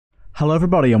Hello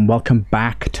everybody and welcome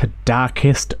back to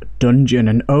Darkest Dungeon,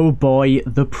 and oh boy,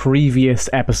 the previous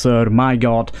episode, my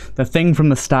god, the thing from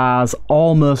the stars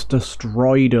almost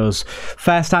destroyed us.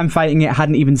 First time fighting it,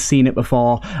 hadn't even seen it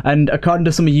before, and according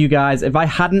to some of you guys, if I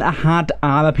hadn't had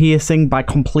armor piercing by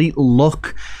complete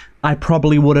luck, I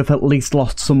probably would have at least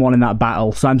lost someone in that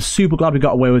battle, so I'm super glad we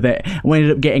got away with it. We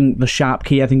ended up getting the sharp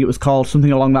key, I think it was called,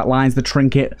 something along that lines, the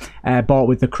trinket, bought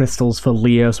with the crystals for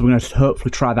Leo, so we're going to hopefully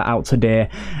try that out today,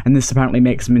 and this apparently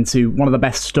makes him into one of the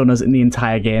best stunners in the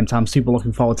entire game, so I'm super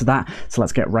looking forward to that, so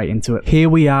let's get right into it. Here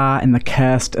we are in the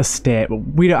Cursed Estate.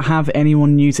 We don't have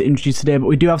anyone new to introduce today, but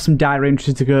we do have some diary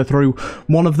entries to go through.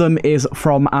 One of them is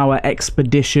from our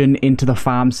expedition into the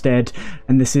farmstead,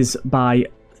 and this is by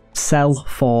Sell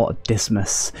for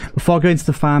Dismas. Before going to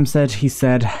the farmstead, he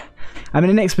said, I'm in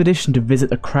an expedition to visit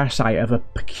the crash site of a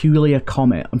peculiar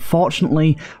comet.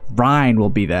 Unfortunately, Ryan will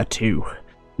be there too.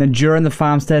 Then during the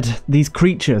farmstead, these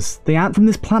creatures, they aren't from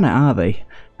this planet, are they?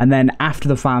 And then after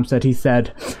the farmstead, he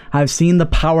said, I've seen the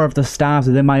power of the stars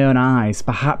within my own eyes.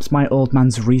 Perhaps my old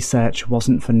man's research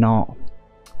wasn't for naught.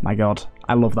 My god,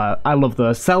 I love that. I love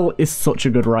those. Sel is such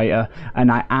a good writer,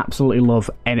 and I absolutely love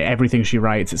everything she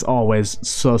writes. It's always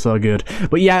so good.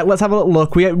 But yeah, let's have a little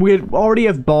look. We already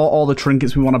have bought all the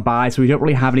trinkets we want to buy, so we don't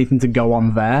really have anything to go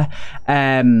on there.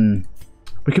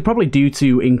 We could probably do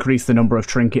to increase the number of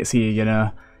trinkets here, you know.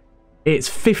 It's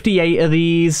 58 of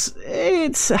these.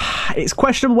 It's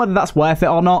questionable whether that's worth it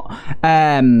or not,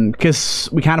 because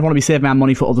we kind of want to be saving our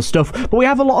money for other stuff. But we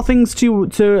have a lot of things to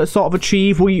sort of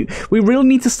achieve. We really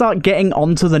need to start getting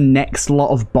onto the next lot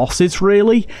of bosses,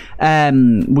 really.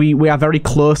 We are very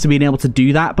close to being able to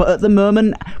do that, but at the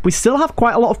moment, we still have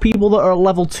quite a lot of people that are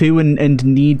level 2 and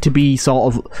need to be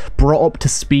sort of brought up to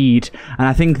speed. And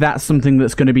I think that's something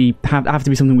that's going to have to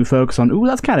be something we focus on. Ooh,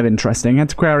 that's kind of interesting.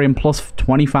 Antiquarian plus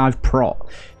 25 prot.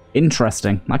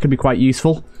 Interesting. That could be quite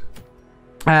useful.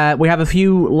 We have a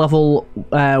few level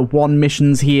 1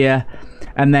 missions here,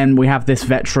 and then we have this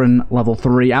veteran level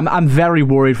 3. I'm very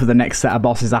worried for the next set of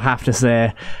bosses, I have to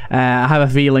say. I have a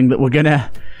feeling that we're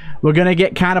gonna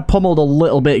get kind of pummeled a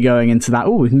little bit going into that.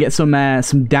 Ooh, we can get some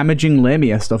damaging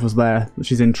Lamia stuff as there,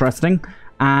 which is interesting.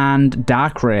 And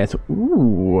Dark Wraith.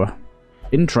 Ooh,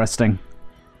 interesting.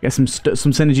 Get some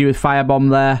synergy with Firebomb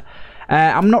there.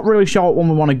 I'm not really sure what one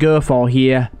we want to go for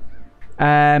here.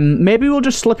 Maybe we'll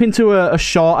just slip into a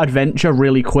short adventure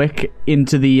really quick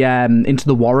into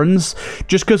the Warrens,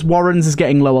 just because Warrens is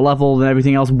getting lower level than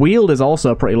everything else. Weald is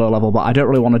also pretty low level, but I don't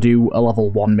really want to do a level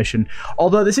 1 mission.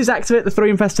 Although this is activate the 3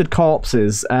 infested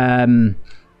corpses.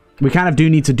 We kind of do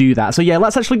need to do that. So yeah,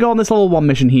 let's actually go on this level 1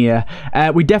 mission here.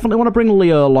 We definitely want to bring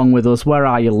Leo along with us. Where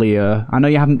are you, Leo? I know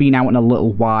you haven't been out in a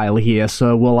little while here,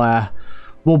 so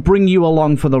we'll bring you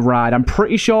along for the ride. I'm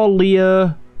pretty sure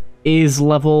Leo is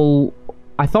level...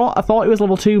 I thought he was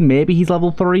level 2. Maybe he's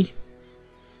level 3.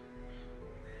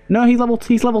 No, he's level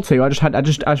 2.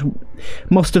 I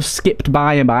must have skipped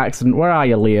by him by accident. Where are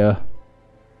you, Leo?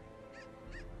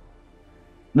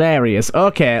 There he is.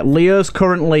 Okay, Leo's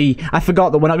currently... I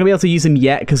forgot that we're not going to be able to use him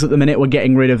yet, because at the minute we're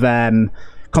getting rid of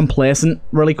Complacent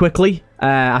really quickly.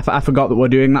 I forgot that we're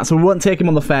doing that, so we won't take him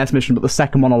on the first mission, but the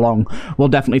second one along, we'll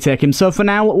definitely take him. So for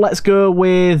now, let's go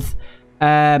with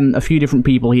a few different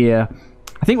people here.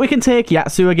 I think we can take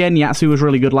Yatsu again. Yatsu was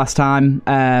really good last time.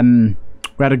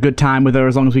 We had a good time with her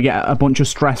as long as we get a bunch of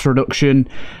stress reduction.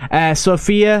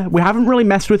 Sophia, we haven't really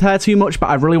messed with her too much,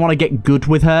 but I really want to get good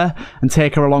with her and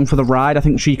take her along for the ride. I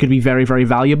think she could be very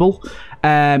valuable.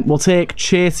 We'll take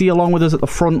Chasey along with us at the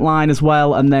front line as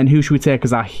well, and then who should we take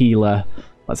as our healer?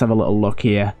 Let's have a little look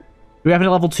here. Do we have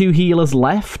any level 2 healers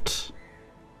left?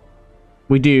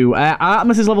 We do.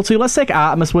 Artemis is level 2. Let's take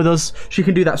Artemis with us. She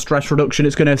can do that stress reduction.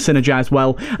 It's going to synergize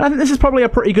well. And I think this is probably a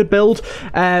pretty good build.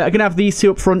 I'm going to have these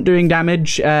two up front doing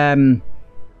damage,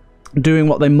 doing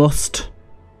what they must.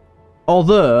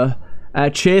 Although,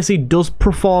 Chasey does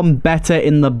perform better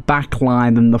in the back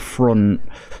line than the front.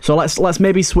 So let's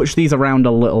maybe switch these around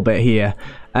a little bit here.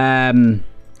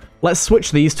 Let's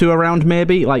switch these two around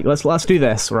maybe. Like, let's do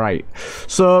this, right.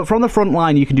 So from the front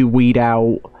line, you can do Weed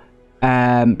Out,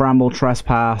 Bramble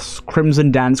Trespass,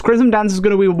 Crimson Dance. Crimson Dance is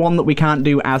going to be one that we can't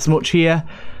do as much here.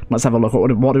 Let's have a look at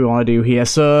what do we want to do here.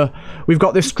 So we've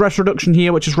got this stress reduction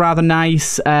here, which is rather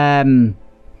nice. This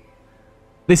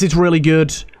is really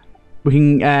good. We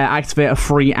can activate a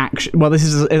free action. Well, this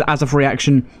is as a free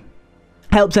action.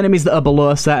 Helps enemies that are below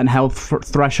a certain health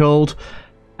threshold.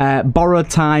 Borrowed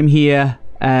Time here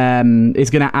is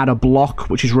going to add a block,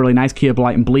 which is really nice. Cure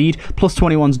Blight and Bleed. Plus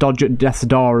 21's Dodge at Death's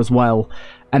Door as well.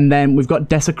 And then we've got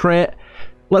Desecrate.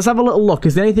 Let's have a little look.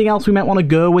 Is there anything else we might want to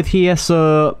go with here?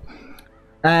 So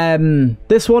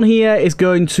This one here is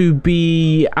going to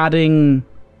be adding...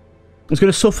 It's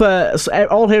going to suffer...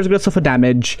 All here is going to suffer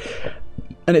damage.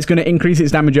 And it's going to increase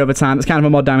its damage over time. It's kind of a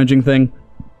more damaging thing.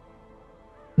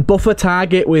 Buffer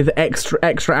target with extra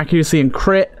accuracy and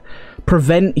crit.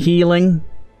 Prevent healing.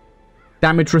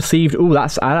 Damage received. Ooh,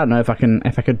 that's... I don't know if I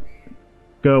could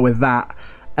go with that.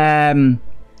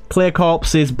 Clear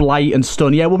corpses, blight, and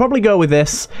stun. Yeah, we'll probably go with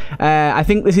this. I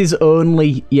think this is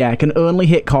only... Yeah, it can only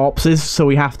hit corpses, so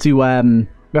we have to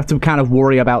kind of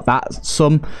worry about that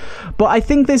some. But I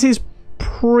think this is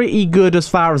pretty good as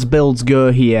far as builds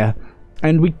go here.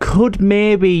 And we could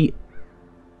maybe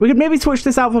switch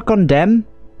this out for Condemn.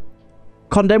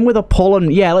 Condemn with a pull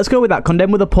and... Yeah, let's go with that.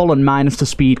 Condemn with a pull and minus to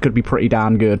speed could be pretty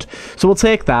darn good. So we'll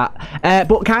take that.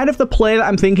 But kind of the play that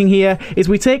I'm thinking here is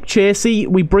we take Chasey,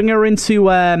 we bring her into...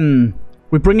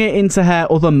 we bring it into her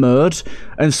other mode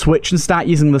and switch and start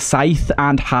using the Scythe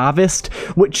and Harvest,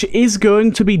 which is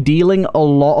going to be dealing a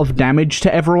lot of damage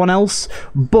to everyone else,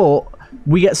 but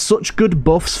we get such good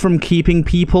buffs from keeping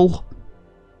people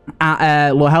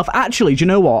at low health. Actually, do you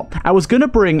know what? I was going to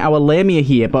bring our Lamia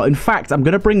here, but in fact, I'm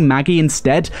going to bring Maggie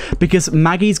instead, because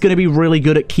Maggie's going to be really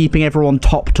good at keeping everyone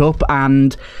topped up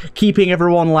and keeping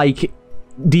everyone, like,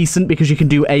 decent, because you can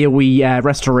do AoE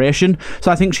restoration. So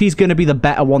I think she's going to be the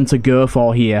better one to go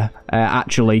for here,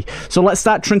 actually. So let's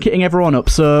start trinketing everyone up.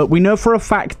 So we know for a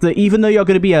fact that even though you're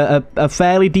going to be a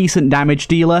fairly decent damage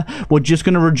dealer, we're just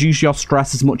going to reduce your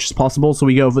stress as much as possible. So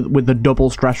we go with the double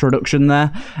stress reduction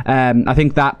there. I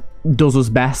think that does us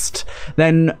best.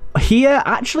 Then here,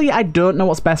 actually, I don't know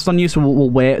what's best on you, so we'll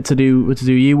wait to do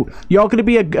you. You're going to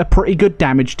be a pretty good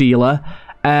damage dealer.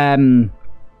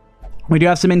 We do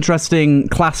have some interesting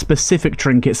class-specific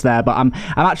trinkets there, but I'm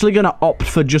actually going to opt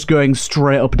for just going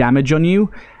straight-up damage on you.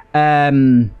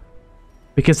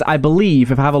 Because I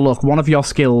believe, if I have a look, one of your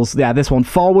skills... Yeah, this one.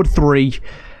 Forward 3.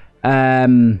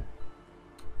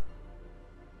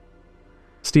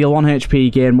 Steal 1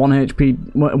 HP, gain 1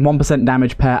 HP, 1%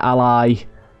 damage per ally.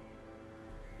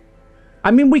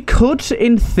 I mean, we could,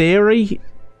 in theory...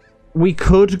 We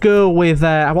could go with,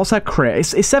 what's our crit?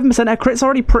 It's 7%. Our crit's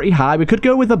already pretty high. We could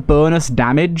go with a bonus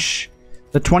damage.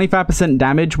 The 25%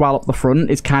 damage while up the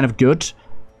front is kind of good.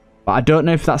 But I don't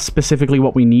know if that's specifically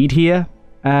what we need here.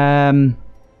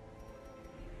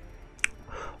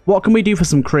 What can we do for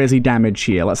some crazy damage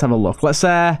here? Let's have a look. Let's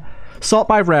sort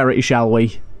by rarity, shall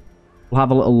we? We'll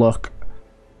have a little look.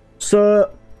 So,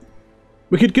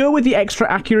 we could go with the extra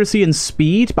accuracy and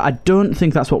speed, but I don't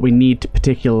think that's what we need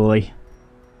particularly.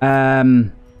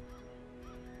 Having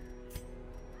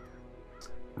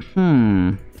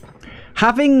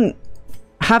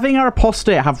our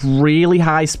apostate have really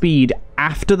high speed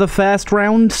after the first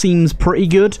round seems pretty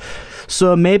good.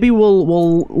 So maybe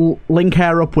we'll link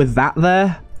her up with that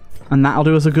there, and that'll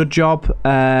do us a good job.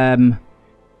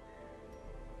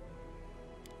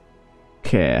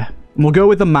 Okay. We'll go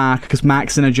with the Mark, because Mark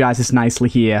synergizes nicely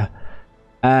here.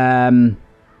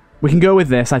 We can go with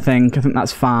this, I think. I think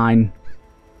that's fine.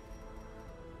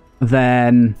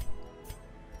 Then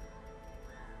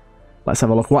let's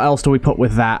have a look. What else do we put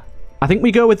with that? I think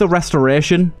we go with the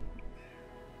restoration.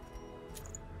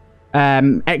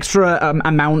 Extra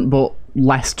amount, but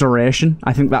less duration.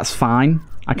 I think that's fine.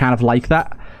 I kind of like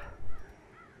that.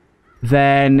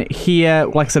 Then here,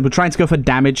 like I said, we're trying to go for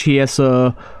damage here,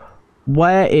 so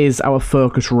where is our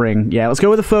focus ring? Yeah, let's go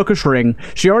with the focus ring.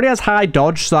 She already has high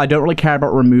dodge, so I don't really care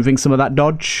about removing some of that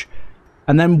dodge.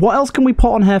 And then what else can we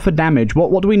put on her for damage?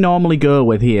 What do we normally go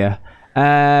with here?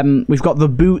 We've got the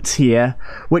boots here,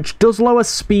 which does lower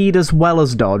speed as well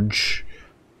as dodge.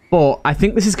 But I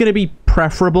think this is going to be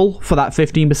preferable for that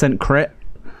 15% crit.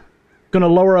 Going to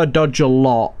lower her dodge a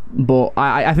lot, but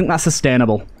I think that's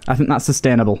sustainable. I think that's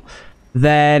sustainable.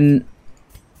 Then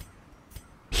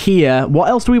here, what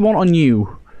else do we want on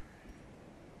you?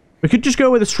 We could just go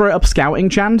with a straight-up scouting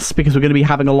chance, because we're going to be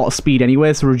having a lot of speed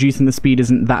anyway, so reducing the speed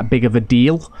isn't that big of a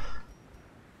deal. Do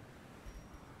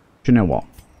you know what?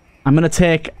 I'm gonna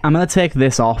take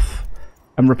this off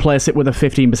and replace it with a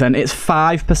 15%. It's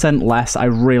 5% less. I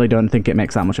really don't think it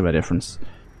makes that much of a difference.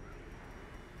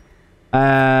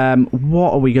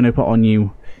 What are we going to put on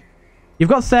you? You've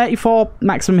got 34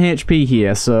 maximum HP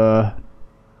here, so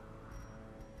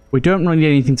we don't really need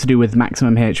anything to do with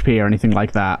maximum HP or anything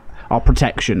like that. Or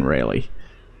protection, really.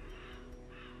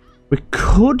 We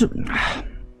could...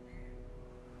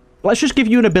 Let's just give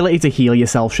you an ability to heal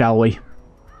yourself, shall we?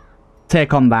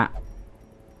 Take on that.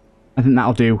 I think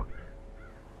that'll do.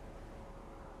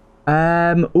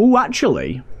 Ooh,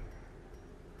 actually...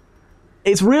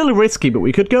 It's really risky, but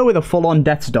we could go with a full-on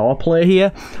Death's Door play here.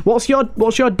 What's your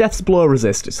Death's Blow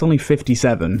resist? It's only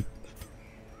 57.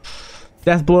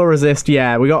 Death blow resist,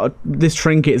 yeah, we got... This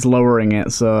trinket is lowering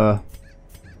it, so...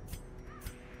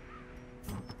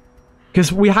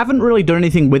 Because we haven't really done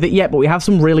anything with it yet, but we have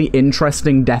some really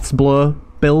interesting Death's Blow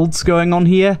builds going on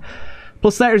here.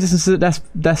 Plus 30 resistance at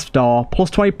Death's Door, plus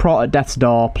 20 prot at Death's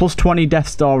Door, plus 20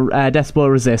 Death's Blow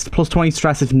resist, plus 20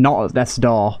 stress if not at Death's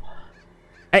Door.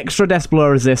 Extra Death's Blow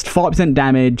resist, 40%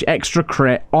 damage, extra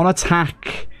crit, on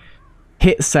attack,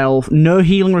 hit self, no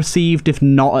healing received if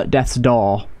not at Death's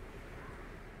Door.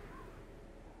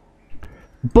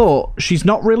 But she's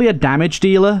not really a damage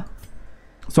dealer,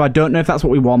 so I don't know if that's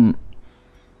what we want.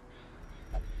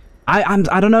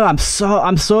 I don't know. I'm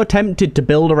so tempted to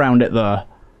build around it though.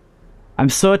 I'm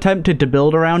so tempted to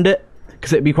build around it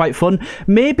because it'd be quite fun.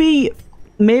 Maybe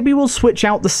we'll switch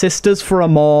out the sisters for a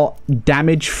more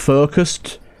damage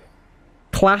focused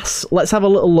class. Let's have a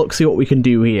little look, see what we can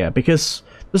do here, because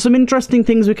there's some interesting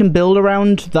things we can build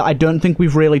around that I don't think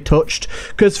we've really touched.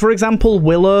 Because for example,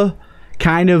 Willow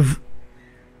kind of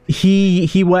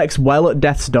he works well at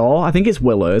Death's Door. I think it's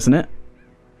Willow, isn't it?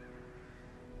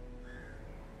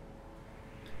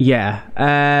 Yeah.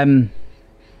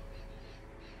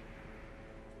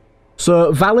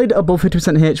 So, valid above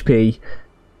 50% HP.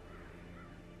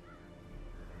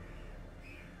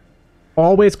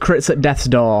 Always crits at Death's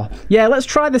Door. Yeah, let's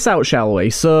try this out, shall we?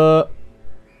 So,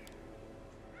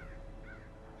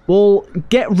 we'll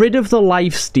get rid of the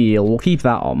lifesteal. We'll keep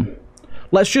that on.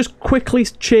 Let's just quickly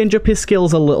change up his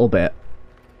skills a little bit.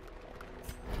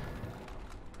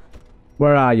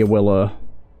 Where are you, Willow?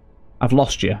 I've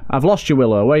lost you. I've lost you,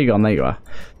 Willow. Where are you gone? There you are.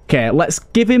 Okay, let's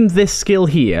give him this skill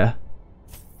here.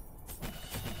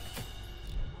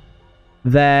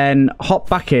 Then hop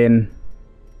back in.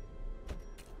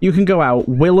 You can go out.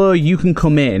 Willow, you can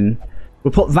come in.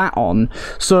 We'll put that on.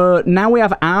 So now we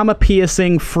have armor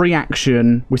piercing, free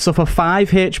action. We suffer 5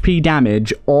 HP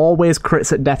damage. Always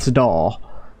crits at Death's Door.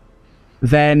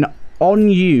 Then on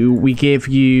you, we give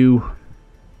you...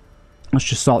 Let's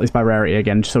just sort this by rarity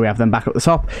again, just so we have them back at the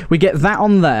top. We get that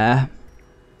on there.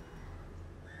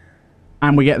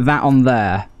 And we get that on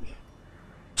there.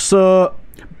 So,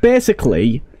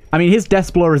 basically, I mean, his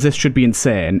Death Blow resist should be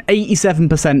insane.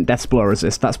 87% Death Blow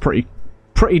resist. That's pretty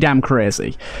damn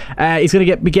crazy. He's going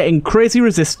to be getting crazy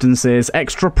resistances,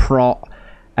 extra prot,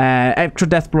 extra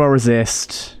Death Blow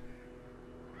resist.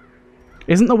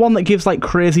 Isn't the one that gives, like,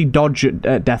 crazy dodge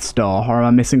at Death's Door? Or am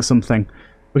I missing something?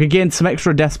 We could gain some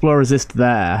extra Death Blow resist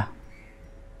there.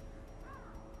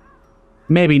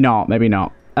 Maybe not, maybe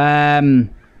not.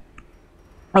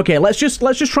 Okay, let's just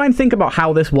try and think about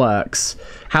how this works.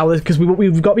 How this, because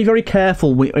we've got to be very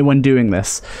careful when doing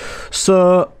this.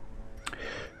 So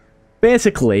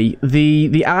basically,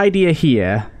 the idea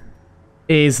here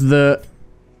is that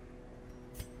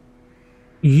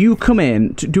you come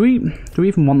in. Do we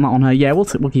even want that on her? Yeah, we'll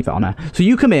keep it on her. So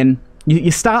you come in.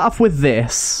 You start off with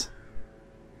this.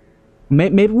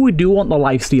 Maybe we do want the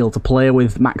lifesteal to play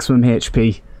with maximum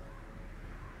HP.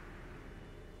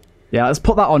 Yeah, let's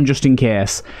put that on just in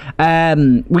case.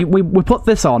 We put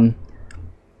this on.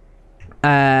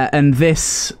 And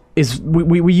this is...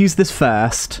 We use this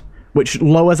first, which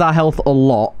lowers our health a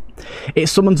lot. It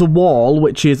summons a wall,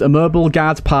 which is a mobile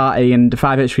guards party and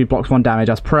 5 HP blocks 1 damage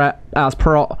as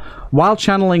prot, while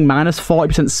channeling minus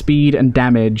 40% speed and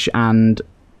damage and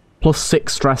plus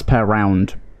 6 stress per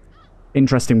round.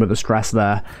 Interesting with the stress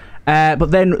there.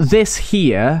 But then this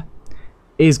here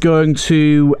is going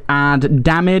to add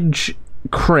damage,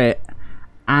 crit,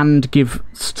 and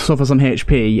suffer some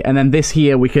HP. And then this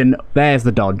here we can... There's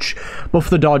the dodge. Buff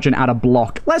the dodge and add a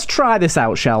block. Let's try this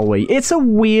out, shall we? It's a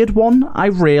weird one, I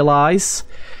realise.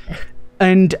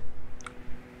 And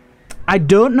I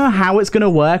don't know how it's going to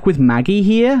work with Maggie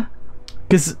here.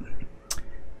 Because...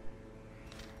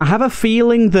 I have a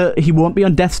feeling that he won't be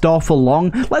on Death's Door for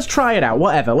long. Let's try it out.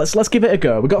 Whatever. Let's give it a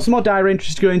go. We've got some more diary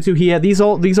entries to go into here. These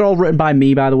are all written by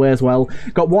me, by the way, as well.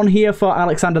 Got one here for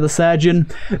Alexander the Surgeon.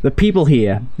 The people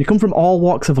here, they come from all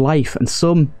walks of life, and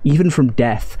some even from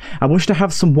death. I wish to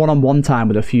have some one-on-one time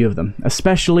with a few of them,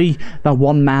 especially that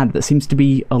one man that seems to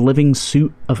be a living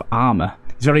suit of armor.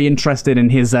 He's very interested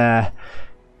in his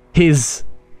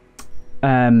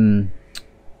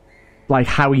like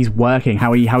how he's working,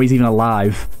 how he's even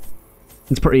alive.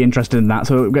 He's pretty interested in that.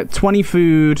 So we've got 20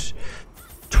 food,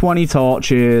 20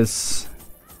 torches,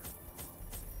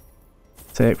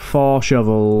 take 4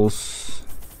 shovels,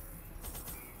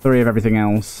 3 of everything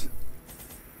else.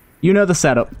 You know the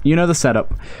setup. You know the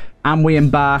setup. And we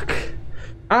embark.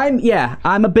 I'm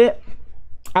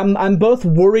both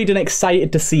worried and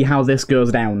excited to see how this goes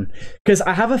down. Because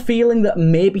I have a feeling that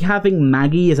maybe having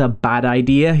Maggie is a bad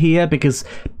idea here, because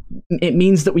it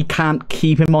means that we can't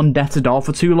keep him on death's door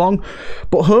for too long.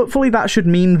 But hopefully that should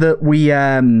mean that we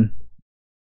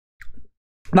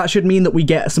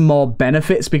get some more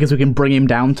benefits because we can bring him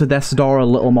down to death's door a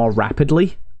little more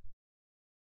rapidly.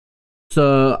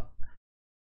 So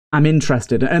I'm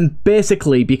interested. And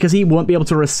basically, because he won't be able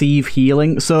to receive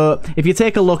healing, so if you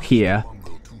take a look here,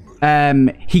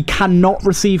 he cannot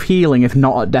receive healing if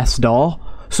not at death's door.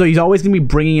 So he's always going to be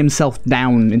bringing himself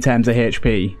down in terms of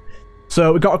HP.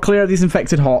 So we've got to clear these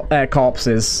infected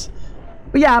corpses.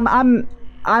 But yeah, I'm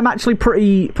actually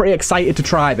pretty excited to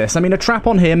try this. I mean, a trap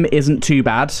on him isn't too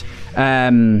bad.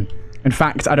 In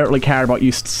fact, I don't really care about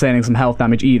you sustaining some health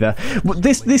damage either.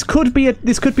 This could be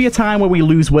a time where we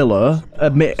lose Willow,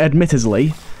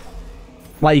 admittedly.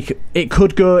 Like it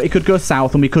could go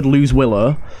south and we could lose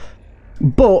Willow.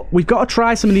 But we've got to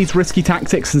try some of these risky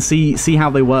tactics and see how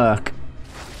they work.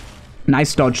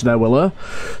 Nice dodge there, Willow.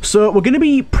 So we're going to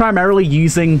be primarily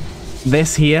using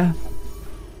this here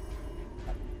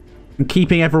and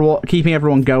keeping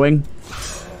everyone going.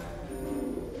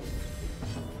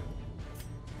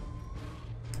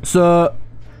 So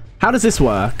how does this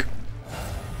work?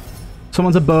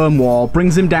 Someone's a burn wall,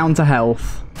 brings him down to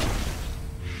health,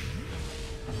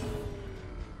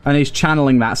 and he's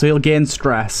channeling that, so he'll gain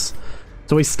stress.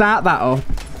 So we start that up.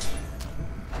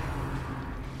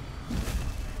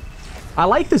 I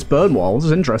like this burn wall. This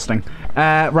is interesting.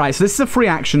 Right, so this is a free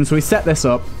action, so we set this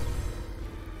up.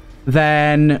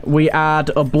 Then we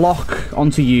add a block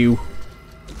onto you.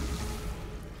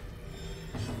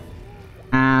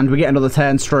 And we get another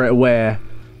turn straight away.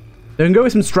 We can go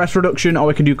with some stress reduction, or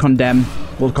we can do condemn.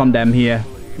 We'll condemn here.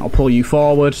 I'll pull you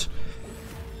forward.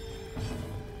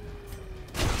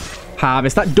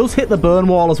 Harvest. That does hit the burn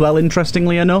wall as well,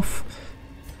 interestingly enough.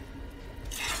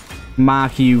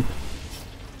 Mark you.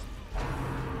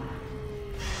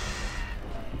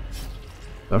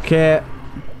 Okay.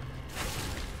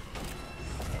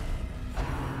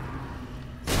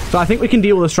 So I think we can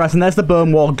deal with the stress, and there's the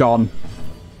burn wall gone.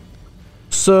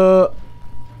 So,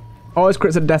 always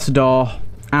crits at death's door,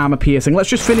 armor piercing. Let's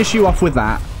just finish you off with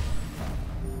that.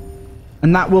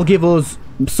 And that will give us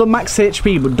some max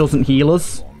HP, but doesn't heal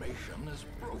us.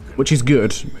 Which is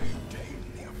good.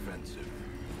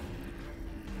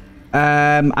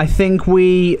 I think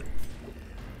we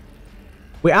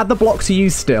add the block to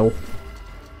use still.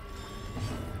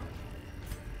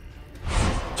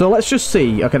 So let's just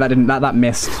see. Okay, that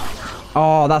missed.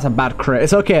 Oh, that's a bad crit.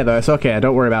 It's okay though. It's okay.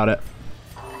 Don't worry about it.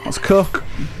 Let's cook.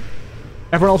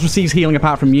 Everyone else receives healing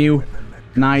apart from you.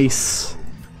 Nice.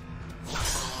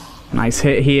 Nice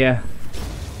hit here.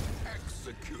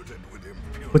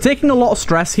 We're taking a lot of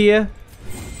stress here,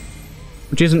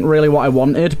 which isn't really what I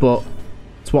wanted, but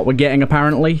it's what we're getting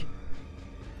apparently.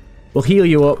 We'll heal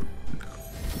you up.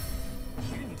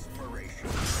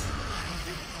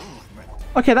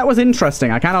 Okay, that was interesting.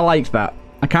 I kind of liked that.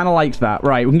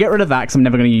 Right, we can get rid of that because I'm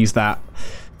never going to use that.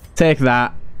 Take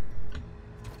that.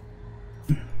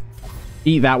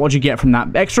 Eat that. What'd you get from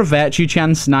that? Extra virtue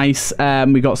chance. Nice.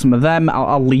 We got some of them.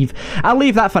 I'll leave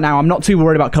that for now. I'm not too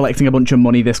worried about collecting a bunch of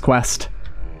money this quest.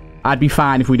 I'd be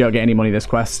fine if we don't get any money this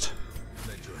quest.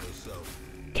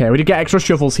 Okay, we did get extra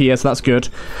shovels here, so that's good.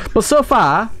 But so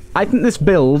far, I think this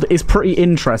build is pretty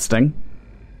interesting.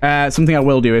 Something I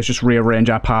will do is just rearrange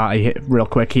our party real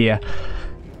quick here.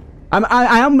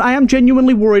 I am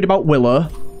genuinely worried about Willow.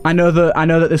 I know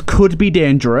that this could be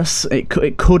dangerous. It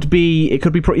could be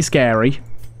pretty scary.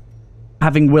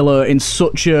 Having Willow in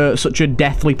such a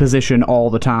deathly position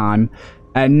all the time.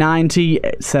 90,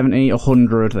 70,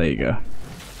 100. There you go.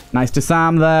 Nice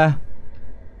disarm there.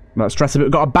 Let's stress a bit.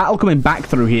 We've got a battle coming back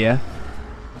through here.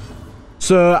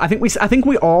 So I think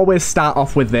we always start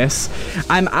off with this.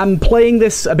 I'm playing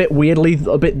this a bit weirdly,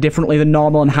 a bit differently than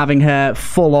normal, and having her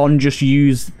full on just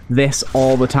use this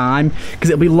all the time because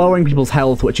it'll be lowering people's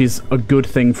health, which is a good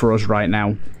thing for us right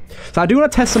now. So I do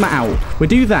want to test some out. We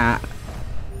do that,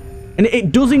 and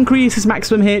it does increase his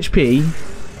maximum HP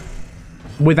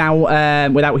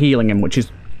without healing him, which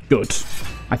is good,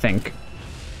 I think.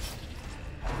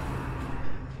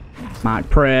 Mark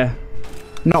prayer,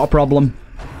 not a problem.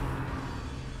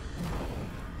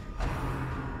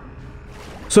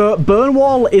 So, Burn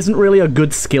Wall isn't really a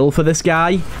good skill for this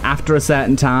guy after a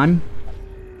certain time.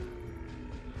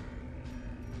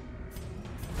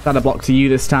 Add a block to you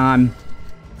this time.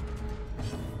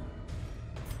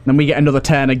 Then we get another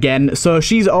turn again. So,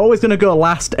 she's always going to go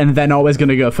last and then always going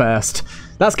to go first.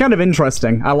 That's kind of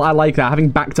interesting. I like that. Having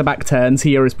back-to-back turns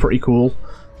here is pretty cool.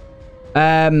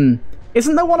 Isn't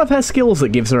there one of her skills that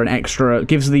gives her an extra...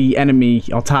 gives the enemy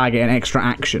or target an extra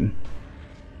action?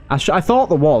 I thought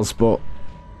there was, but...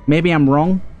 maybe I'm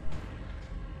wrong.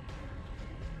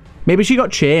 Maybe she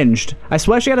got changed. I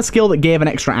swear she had a skill that gave an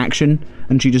extra action,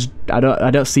 and she just... I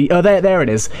don't see... Oh, there it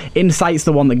is. Insight's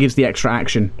the one that gives the extra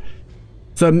action.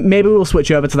 So maybe we'll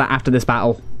switch over to that after this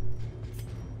battle.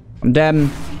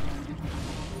 And,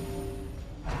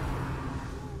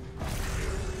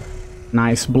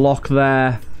 nice block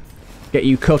there. Get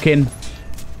you cooking.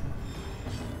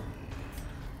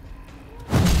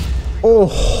 Oh,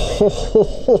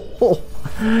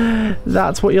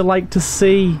 that's what you like to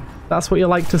see. That's what you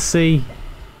like to see.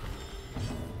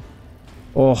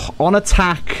 Oh, on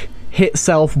attack, hit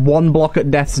self, 1 block at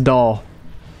death's door.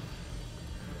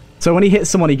 So when he hits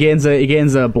someone, he gains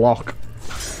a block.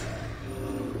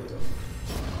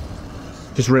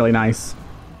 Just really nice.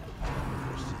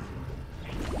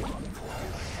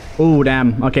 Oh,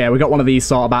 damn. Okay, we got one of these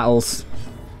sort of battles.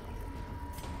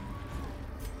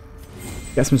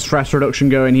 Get some stress reduction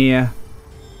going here.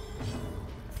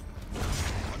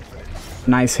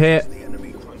 Nice hit.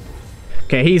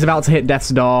 Okay, he's about to hit death's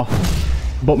door.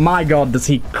 But my god, does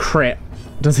he crit.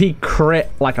 Does he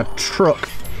crit like a truck?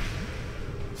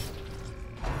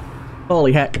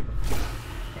 Holy heck.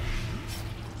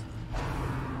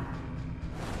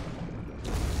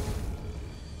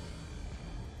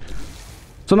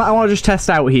 So I want to just test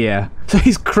out here. So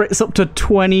his crit's up to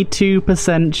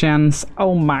 22% chance.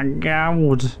 Oh my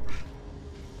god.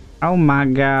 Oh my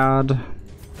god.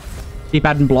 Keep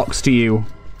adding blocks to you.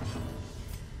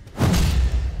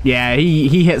 Yeah,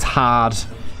 he hits hard.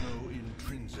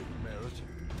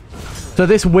 So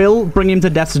this will bring him to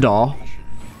death's door.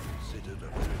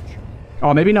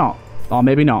 Or maybe not. Or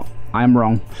maybe not. I am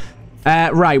wrong.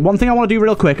 Right, one thing I want to do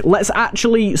real quick. Let's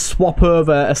actually swap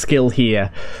over a skill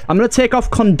here. I'm going to take off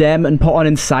Condemn and put on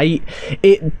Incite.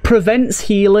 It prevents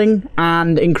healing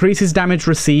and increases damage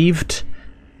received,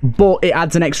 but it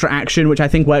adds an extra action, which I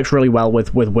think works really well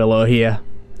with Willow here.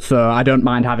 So I don't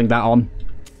mind having that on.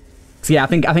 So yeah, I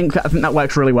think that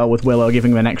works really well with Willow,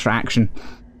 giving him an extra action.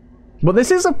 But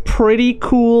this is a pretty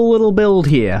cool little build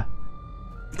here.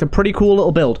 It's a pretty cool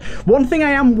little build. One thing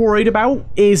I am worried about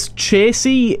is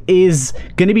Chasey is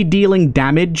going to be dealing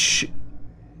damage,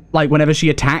 like, whenever she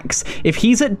attacks. If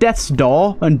he's at death's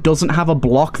door and doesn't have a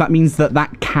block, that means that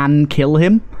can kill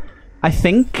him, I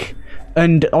think.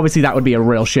 And obviously that would be a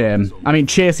real shame. I mean,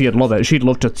 Chasey would love it. She'd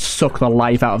love to suck the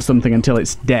life out of something until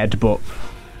it's dead, but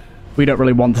we don't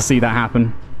really want to see that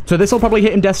happen. So this will probably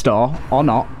hit him death's door, or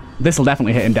not. This will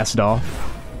definitely hit him death's door.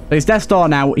 There's death's door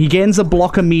now. He gains a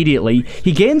block immediately.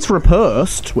 He gains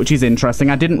riposte, which is interesting.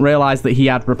 I didn't realize that he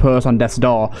had riposte on death's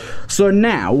door. So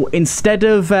now, instead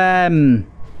of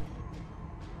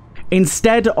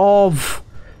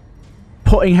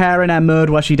putting her in her mode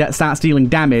where she starts dealing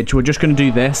damage, we're just going to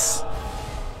do this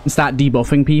and start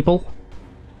debuffing people.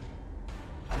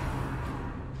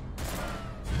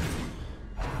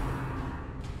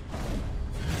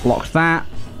 Blocked that.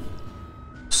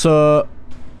 So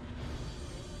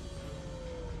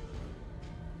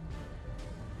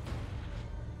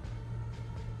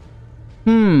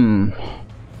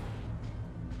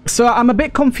so I'm a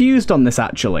bit confused on this,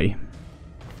 actually.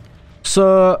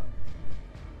 So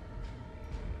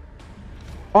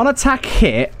on attack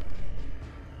hit,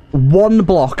 1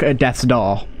 block at death's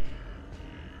door.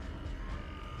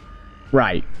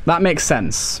 Right, that makes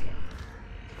sense.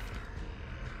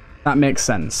 That makes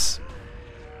sense.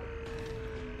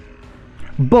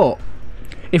 But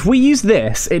if we use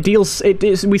this,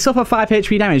 we suffer 5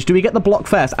 HP damage. Do we get the block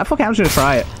first? I'm just gonna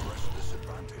try it.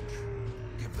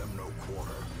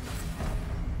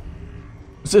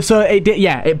 So it did,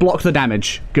 yeah, it blocked the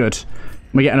damage. Good.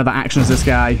 We get another action as this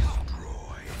guy.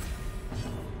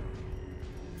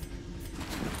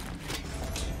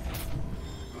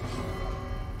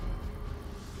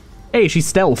 Hey, she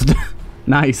stealthed.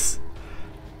 Nice.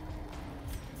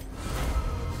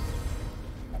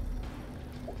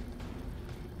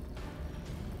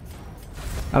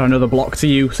 Add another block to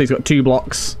you, so he's got 2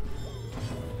 blocks.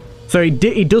 So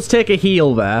he does take a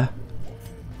heal there.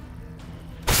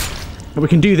 But we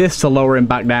can do this to lower him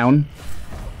back down.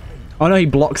 Oh no, he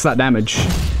blocks that damage.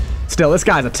 Still, this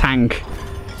guy's a tank.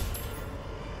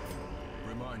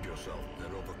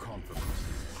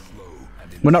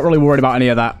 We're not really worried about any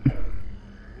of that.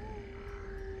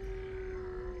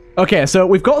 Okay, so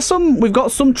we've got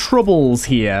some troubles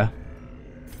here.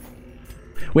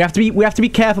 We have to be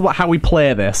careful about how we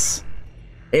play this.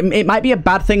 It might be a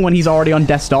bad thing when he's already on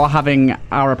death's door, having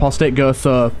our apostate go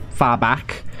so far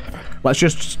back. Let's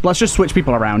just switch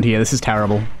people around here. This is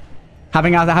terrible.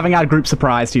 Having our group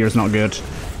surprised here is not good.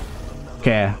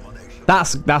 Okay,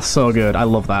 that's so good. I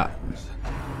love that.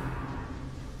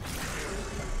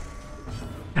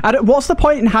 What's the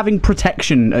point in having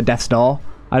protection at death's door?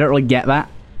 I don't really get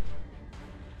that.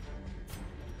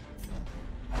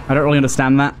 I don't really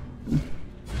understand that.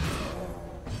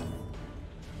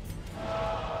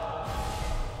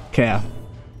 Okay.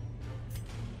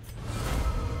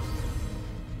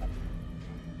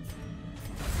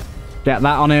 Get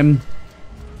that on him.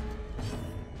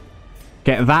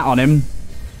 Get that on him.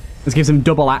 This gives him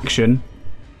double action.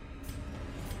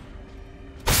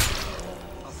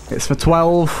 It's for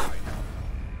 12.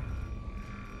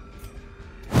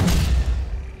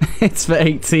 It's for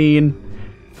 18.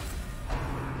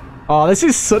 Oh, this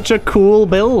is such a cool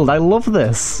build. I love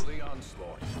this.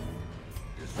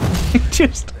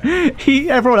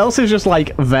 Everyone else is just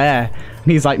like there.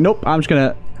 And he's like, nope, I'm just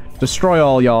gonna destroy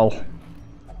all y'all.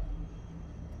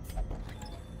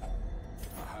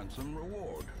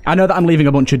 I know that I'm leaving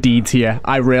a bunch of deeds here.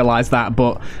 I realise that,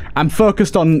 but I'm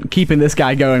focused on keeping this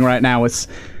guy going right now. It's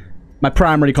my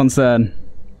primary concern.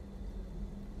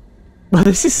 But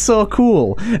this is so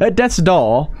cool. At Death's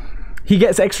Door, he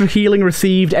gets extra healing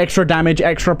received, extra damage,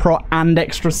 extra pro, and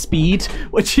extra speed,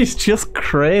 which is just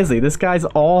crazy. This guy's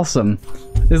awesome.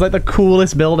 This is like the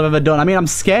coolest build I've ever done. I mean, I'm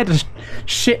scared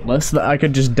shitless that I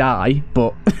could just die,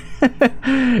 but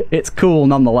it's cool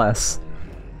nonetheless.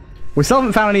 We still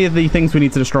haven't found any of the things we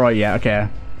need to destroy yet. Okay.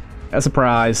 A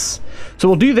surprise. So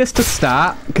we'll do this to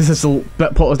start, because this will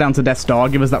put us down to Death's Door,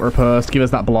 give us that riposte, give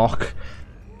us that block.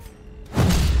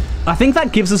 I think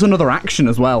that gives us another action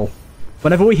as well.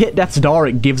 Whenever we hit Death's Door,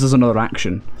 it gives us another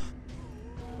action.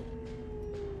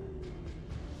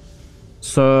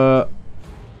 So...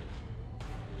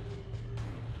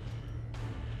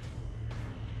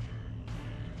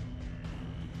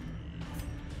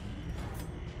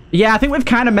 yeah, I think we've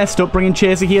kind of messed up bringing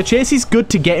Chasey here. Chasey's good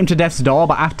to get him to Death's Door,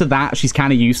 but after that, she's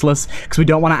kind of useless, because we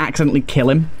don't want to accidentally kill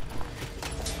him.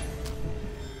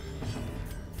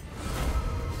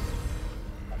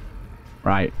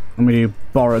 Right, and we do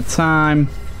Borrowed Time,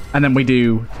 and then we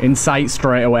do Insight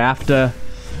straight away after.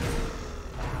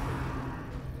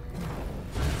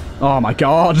 Oh my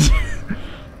god.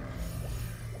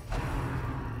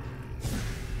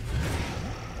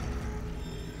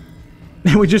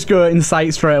 We just go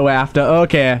Insight straight away after.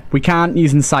 Okay, we can't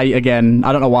use Insight again.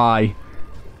 I don't know why.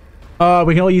 Oh,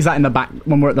 we can only use that in the back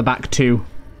when we're at the back too.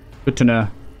 Good to know.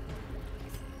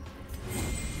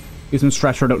 Do some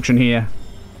stress reduction here.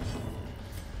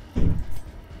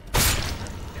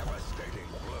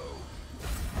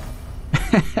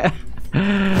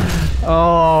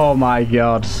 Oh my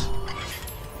god.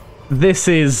 This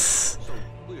is...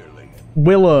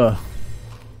 Willow.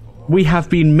 We have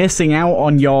been missing out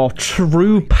on your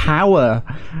true power.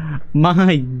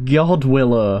 My god,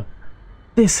 Willow.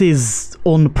 This is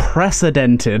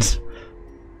unprecedented.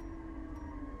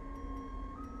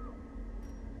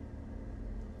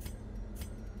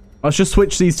 Let's just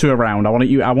switch these two around. I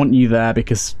want you there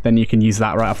because then you can use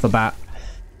that right off the bat.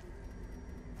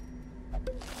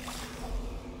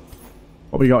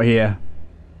 What we got here?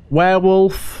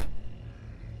 Werewolf.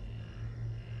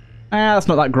 That's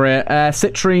not that great.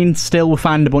 Citrine, still, we'll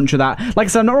find a bunch of that. Like I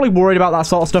said, I'm not really worried about that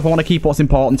sort of stuff. I want to keep what's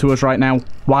important to us right now.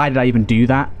 Why did I even do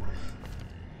that?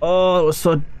 Oh, it was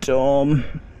so dumb.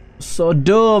 So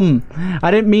dumb. I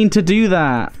didn't mean to do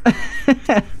that.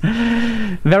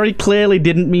 Very clearly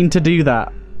didn't mean to do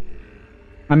that.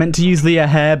 I meant to use the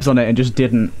herbs on it and just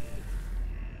didn't.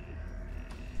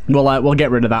 We'll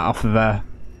get rid of that off of there.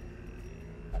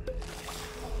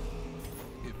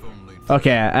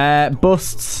 Okay,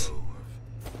 busts.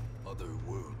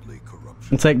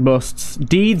 We'll take busts.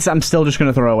 Deeds, I'm still just going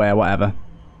to throw away, whatever.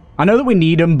 I know that we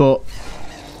need them, but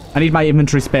I need my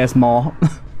inventory space more.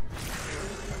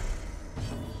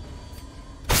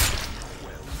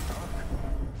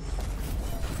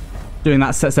 Doing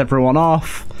that sets everyone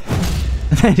off.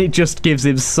 And then it just gives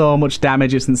him so much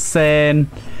damage, it's insane.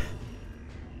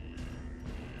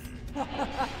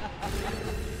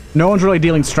 No one's really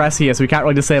dealing stress here, so we can't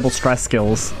really disable stress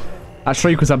skills. That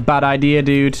shriek was a bad idea,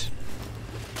 dude.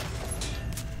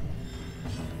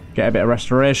 Get a bit of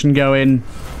restoration going.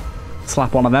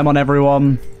 Slap one of them on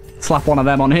everyone. Slap one of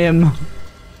them on him.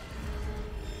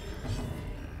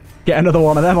 Get another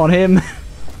one of them on him.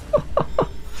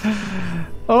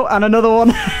 Oh, and another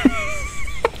one.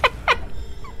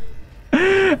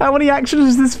 How many actions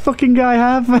does this fucking guy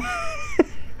have?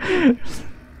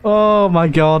 Oh my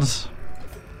god.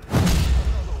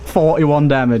 41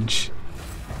 damage.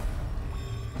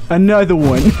 Another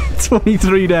one.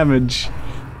 23 damage.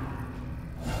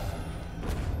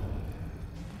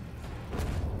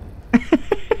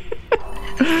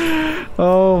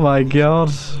 Oh my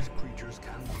god.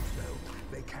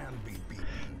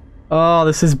 Oh,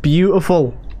 this is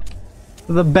beautiful.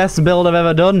 The best build I've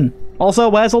ever done. Also,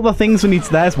 where's all the things we need?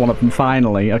 There's one of them,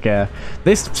 finally. Okay.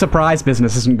 This surprise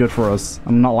business isn't good for us.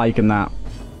 I'm not liking that.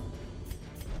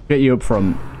 Get you up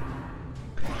front.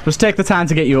 Just take the time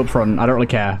to get you up front. I don't really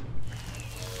care.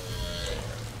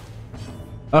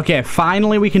 Okay,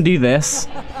 finally we can do this.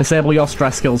 Disable your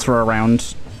stress skills for a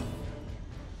round.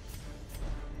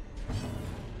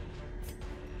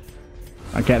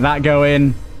 Okay, that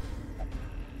going.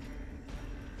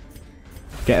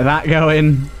 Get that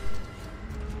going.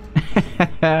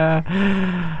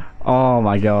 Oh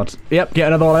my god. Yep, get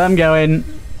another one of them going.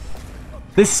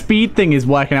 This speed thing is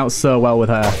working out so well with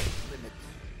her.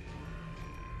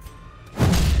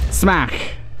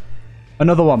 Smack.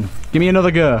 Another one. Give me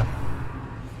another go.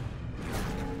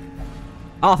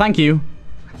 Oh, thank you.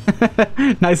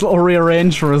 Nice little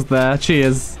rearrange for us there.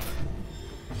 Cheers.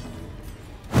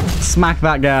 Smack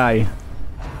that guy.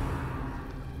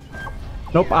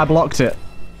 Nope, I blocked it.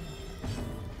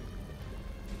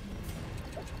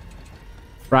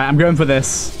 Right, I'm going for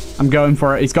this. I'm going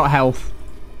for it. He's got health.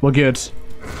 We're good.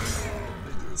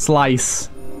 Slice.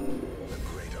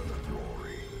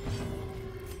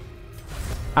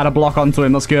 Add a block onto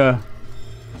him. Let's go.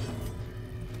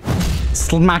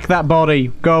 Smack that body.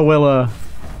 Go, Willow.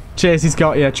 Chasey's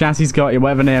got you. Chassie's got you.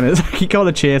 Whatever name it is. I keep calling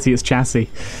it Chasey. It's Chassie.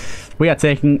 We are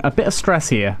taking a bit of stress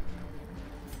here.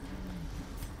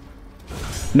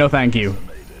 No, thank you.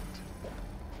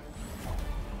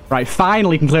 Right,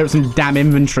 finally can clear up some damn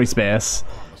inventory space.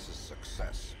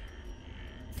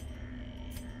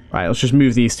 Right, let's just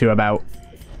move these two about.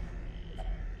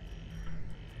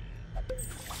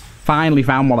 Finally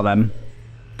found one of them.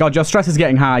 God, your stress is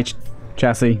getting high,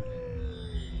 Chassie.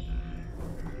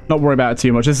 Not worry about it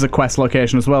too much. This is a quest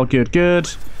location as well. Good, good.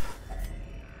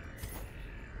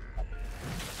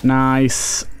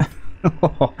 Nice.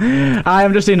 I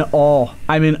am just in awe.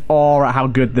 I'm in awe at how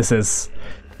good this is.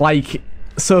 Like,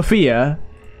 Sophia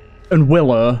and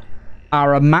Willow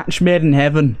are a match made in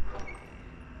heaven.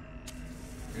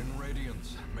 In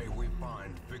Radiance, may we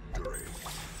find victory.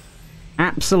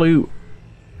 Absolute.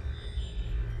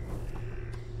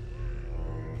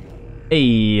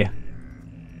 Hey.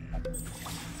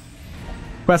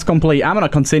 Quest complete. I'm gonna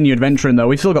continue adventuring though.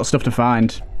 We've still got stuff to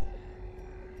find.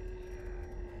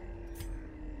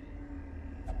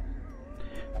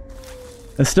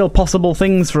 There's still possible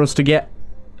things for us to get.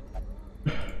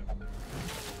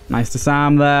 Nice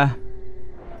disarm there.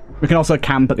 We can also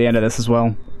camp at the end of this as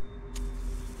well.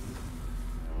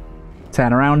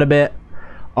 Turn around a bit.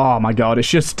 Oh my god, it's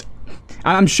just...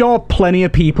 I'm sure plenty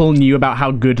of people knew about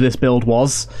how good this build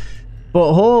was.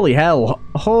 But holy hell.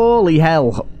 Holy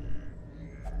hell.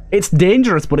 It's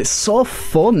dangerous, but it's so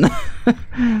fun.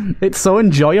 It's so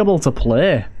enjoyable to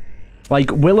play. Like,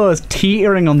 Willow's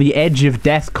teetering on the edge of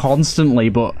death constantly,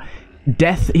 but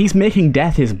death... He's making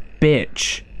death his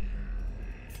bitch.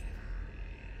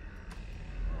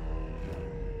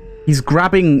 He's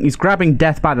grabbing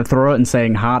death by the throat and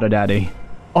saying, harder, daddy.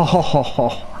 Oh, ho, ho,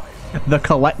 ho. The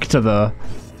collector, though.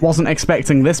 Wasn't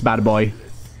expecting this bad boy.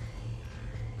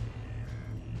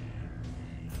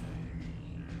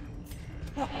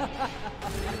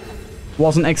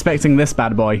 Wasn't expecting this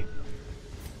bad boy.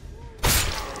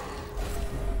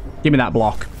 Give me that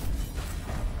block.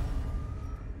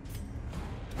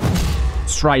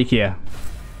 Strike here.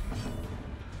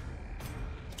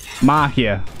 Mark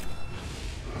here.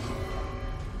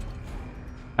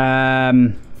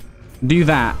 Do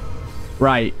that.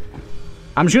 Right.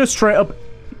 I'm just gonna straight up...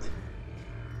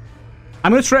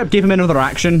 I'm gonna straight up give him another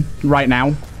action right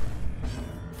now.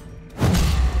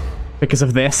 Because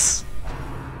of this.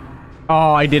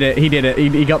 Oh, I did it. He did it.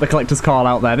 He got the collector's call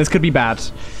out there. This could be bad.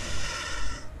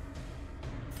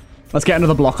 Let's get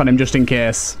another block on him just in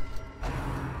case.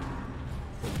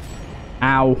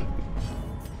 Ow.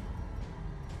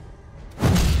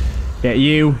 Get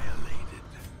you.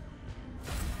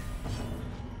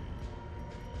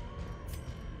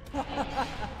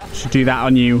 Should do that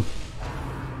on you.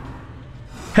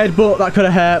 Headbutt, that could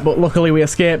have hurt, but luckily we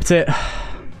escaped it.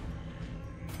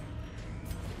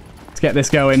 Let's get this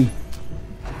going.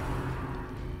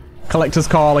 Collector's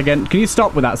call again. Can you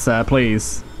stop with that, sir,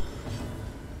 please?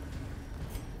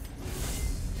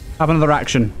 Have another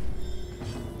action.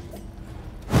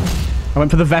 I went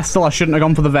for the Vestal. I shouldn't have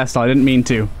gone for the Vestal. I didn't mean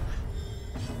to.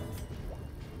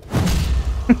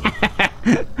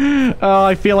 Oh,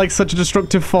 I feel like such a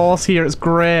destructive force here. It's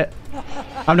great.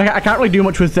 I can't really do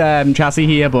much with Chassis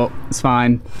here, but it's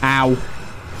fine. Ow.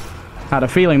 Had a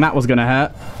feeling that was going to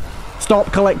hurt.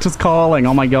 Stop Collector's calling.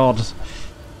 Oh my god.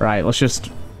 Right, let's just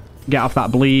get off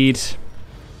that bleed.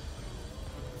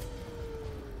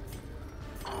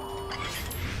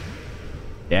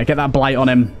 Yeah, get that blight on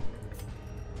him.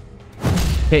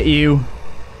 Hit you.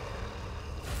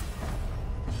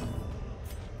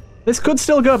 This could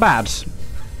still go bad.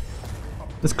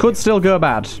 This could still go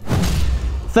bad.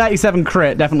 37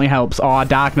 crit definitely helps. Oh,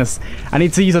 darkness. I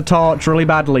need to use a torch really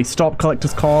badly. Stop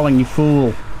Collector's Calling, you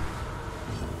fool.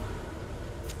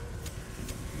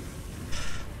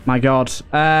 My god.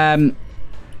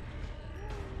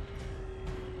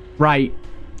 Right.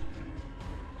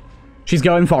 She's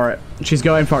going for it. She's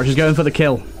going for it. She's going for the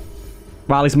kill.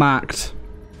 While he's marked.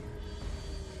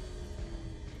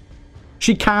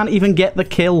 She can't even get the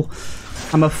kill.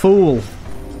 I'm a fool.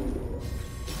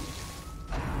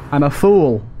 I'm a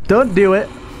fool. Don't do it.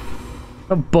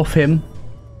 Don't buff him.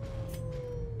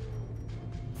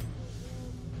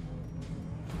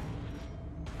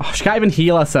 Oh, she can't even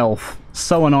heal herself.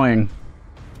 So annoying.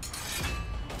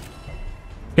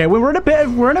 Okay, we're in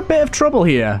a bit of trouble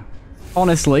here.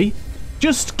 Honestly.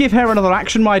 Just give her another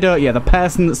action, why don't you? The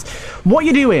person that's... What are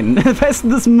you doing? The person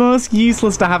that's most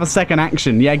useless to have a second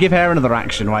action. Yeah, give her another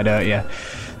action, why don't you?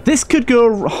 This could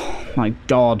go... Oh, my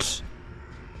god.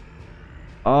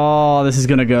 Oh, this is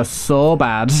gonna go so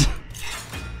bad.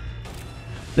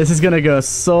 This is gonna go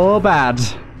so bad.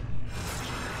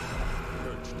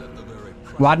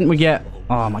 Why didn't we get...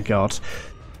 Oh, my god.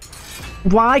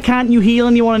 Why can't you heal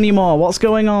anyone anymore? What's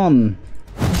going on?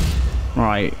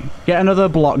 Right. Get another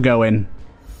block going.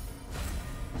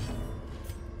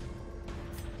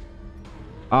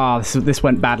 Ah, oh, this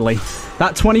went badly.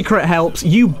 That 20 crit helps.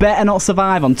 You better not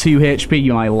survive on 2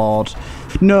 HP, my lord.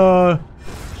 No.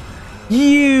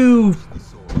 You...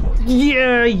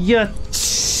 Yeah, you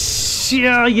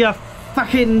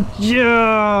fucking...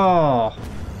 Yeah.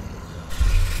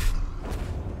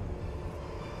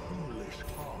 Foolish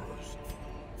horrors,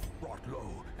 brought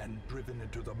low and driven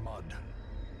into the mud.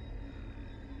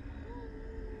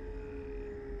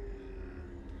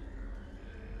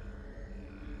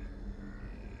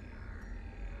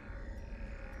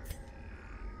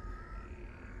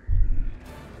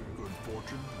 Good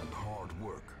fortune and hard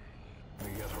work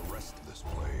may yet arrest this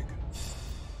plague.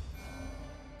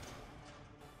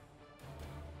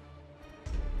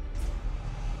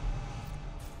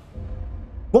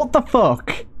 What the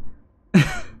fuck?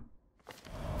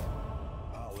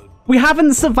 We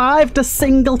haven't survived a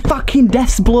single fucking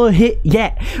death's blow hit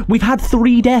yet. We've had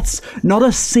 3 deaths. Not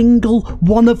a single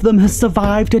one of them has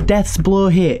survived a death's blow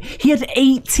hit. He had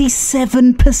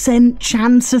 87%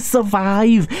 chance to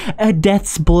survive a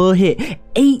death's blow hit.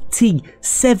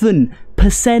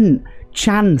 87%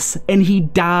 chance, and he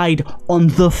died on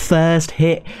the first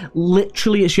hit.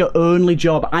 Literally, it's your only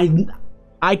job. I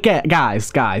get,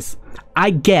 guys,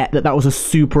 I get that was a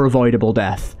super avoidable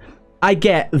death. I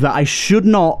get that I should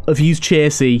not have used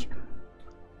Chasey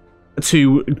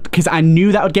because I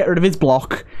knew that would get rid of his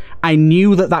block. I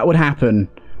knew that would happen.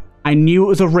 I knew it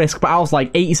was a risk, but I was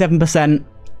like, 87%,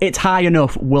 it's high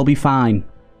enough, we'll be fine.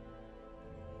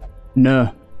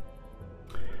 No.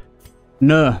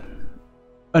 No.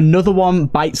 Another one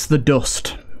bites the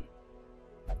dust.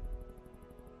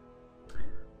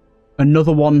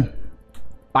 Another one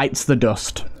bites the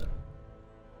dust.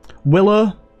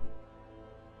 Willow,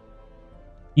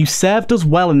 you served us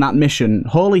well in that mission.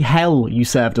 Holy hell, you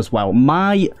served us well.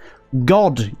 My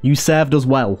god, you served us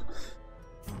well.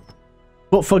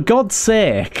 But for God's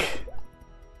sake,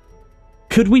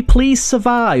 could we please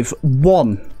survive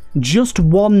one, just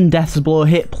one death's blow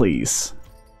hit, please?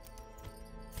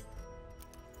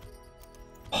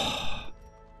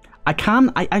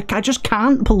 I just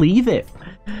can't believe it.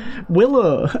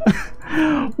 Willow,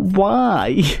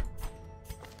 why?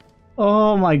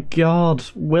 Oh my god,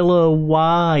 Willow,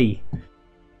 why?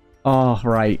 Oh,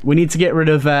 right. We need to get rid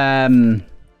of,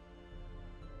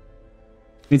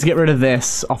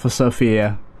 this off of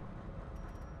Sophia.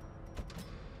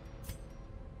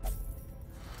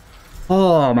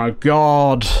 Oh my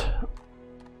god.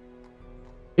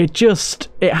 It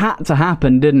had to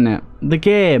happen, didn't it? The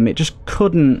game, it just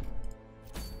couldn't...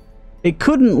 It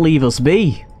couldn't leave us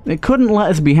be. It couldn't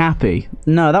let us be happy.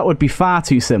 No, that would be far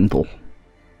too simple.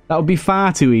 That would be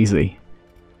far too easy.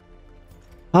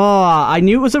 Oh, I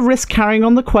knew it was a risk carrying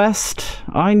on the quest.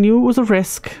 I knew it was a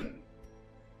risk.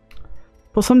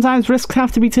 But sometimes risks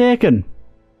have to be taken.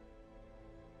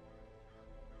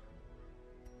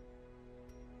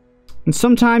 And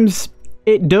sometimes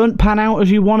it don't pan out as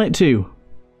you want it to.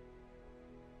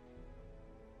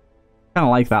 Kinda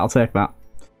like that, I'll take that.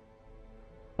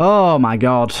 Oh my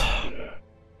god.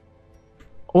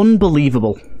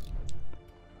 Unbelievable.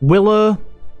 Willow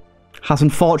has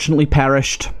unfortunately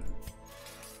perished.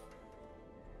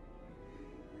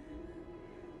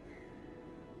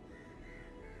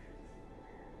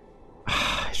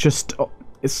 It's just...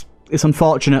 it's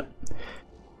unfortunate.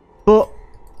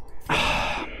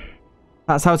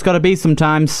 That's how it's got to be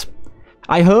sometimes.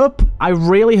 I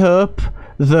really hope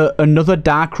that another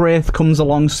Dark Wraith comes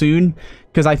along soon,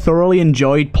 because I thoroughly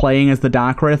enjoyed playing as the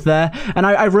Dark Wraith there. And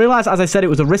I realised, as I said, it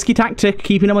was a risky tactic,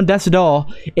 keeping him on death's door.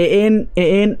 It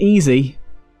ain't easy.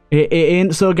 It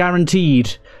ain't so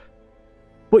guaranteed.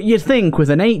 But you'd think with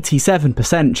an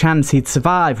 87% chance he'd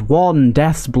survive one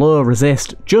death's blow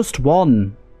resist. Just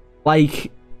one.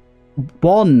 Like,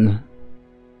 one.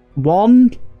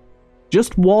 One?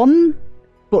 Just one?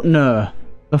 But no.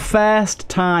 The first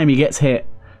time he gets hit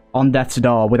on death's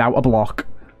door without a block,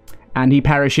 and he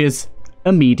perishes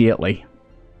immediately.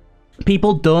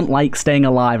 People don't like staying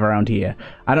alive around here.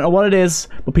 I don't know what it is,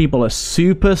 but people are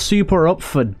super, super up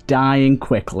for dying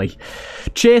quickly.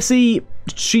 Chasey,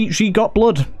 she got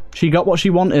blood. She got what she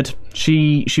wanted.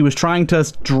 She was trying to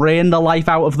drain the life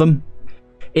out of them.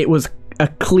 It was a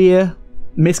clear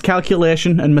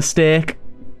miscalculation and mistake,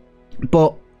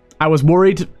 but I was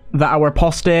worried that our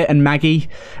apostate and Maggie,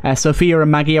 Sophia and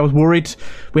Maggie, I was worried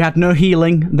we had no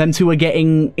healing. Them two were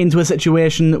getting into a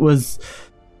situation that was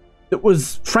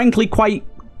frankly quite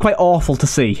awful to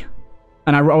see,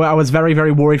 and I was very,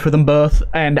 very worried for them both.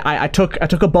 And I took a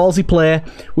ballsy play.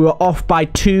 We were off by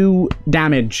 2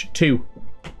 damage, 2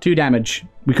 damage.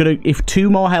 We could have, if 2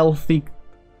 more health, he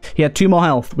had 2 more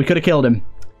health. We could have killed him,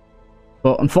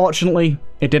 but unfortunately,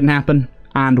 it didn't happen.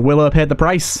 And Willow paid the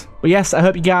price. But yes, I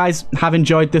hope you guys have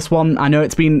enjoyed this one. I know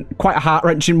it's been quite a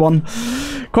heart-wrenching one.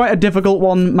 Quite a difficult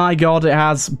one, my god, it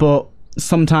has. But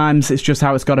sometimes it's just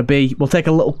how it's got to be. We'll take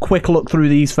a little quick look through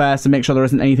these first and make sure there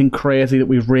isn't anything crazy that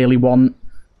we really want.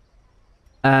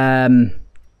 Oh,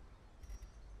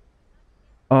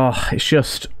 it's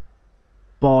just...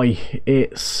 Boy,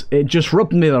 it just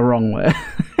rubbed me the wrong way.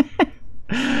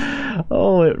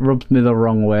 Oh, it rubbed me the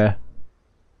wrong way.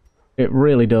 It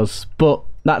really does. But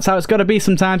that's how it's got to be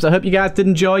sometimes. I hope you guys did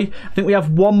enjoy. I think we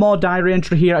have one more diary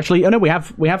entry here, actually. Oh, no, we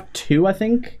have 2, I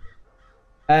think.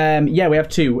 Yeah, we have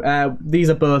 2.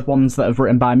 These are both ones that have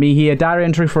written by me here. Diary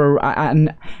entry for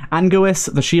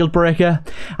Anguis, the Shield Breaker.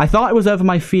 I thought it was over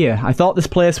my fear. I thought this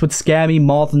place would scare me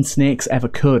more than snakes ever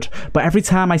could. But every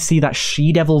time I see that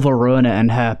she-devil Verona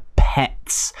and her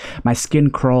pets, my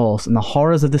skin crawls, and the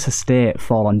horrors of this estate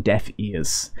fall on deaf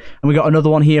ears. And we got another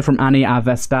one here from Annie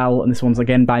Avestal, and this one's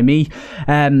again by me.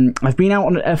 I've been out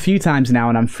on a few times now,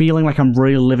 and I'm feeling like I'm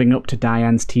really living up to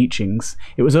Diane's teachings.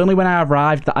 It was only when I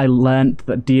arrived that I learnt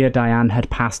that dear Diane had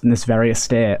passed in this very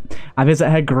estate. I visit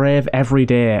her grave every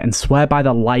day, and swear by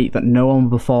the light that no one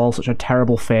will befall such a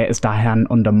terrible fate as Diane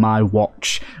under my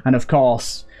watch. And of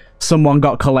course, someone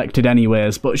got collected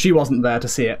anyways, but she wasn't there to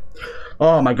see it.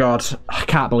 Oh my god, I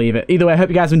can't believe it. Either way, I hope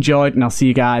you guys enjoyed, and I'll see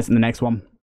you guys in the next one.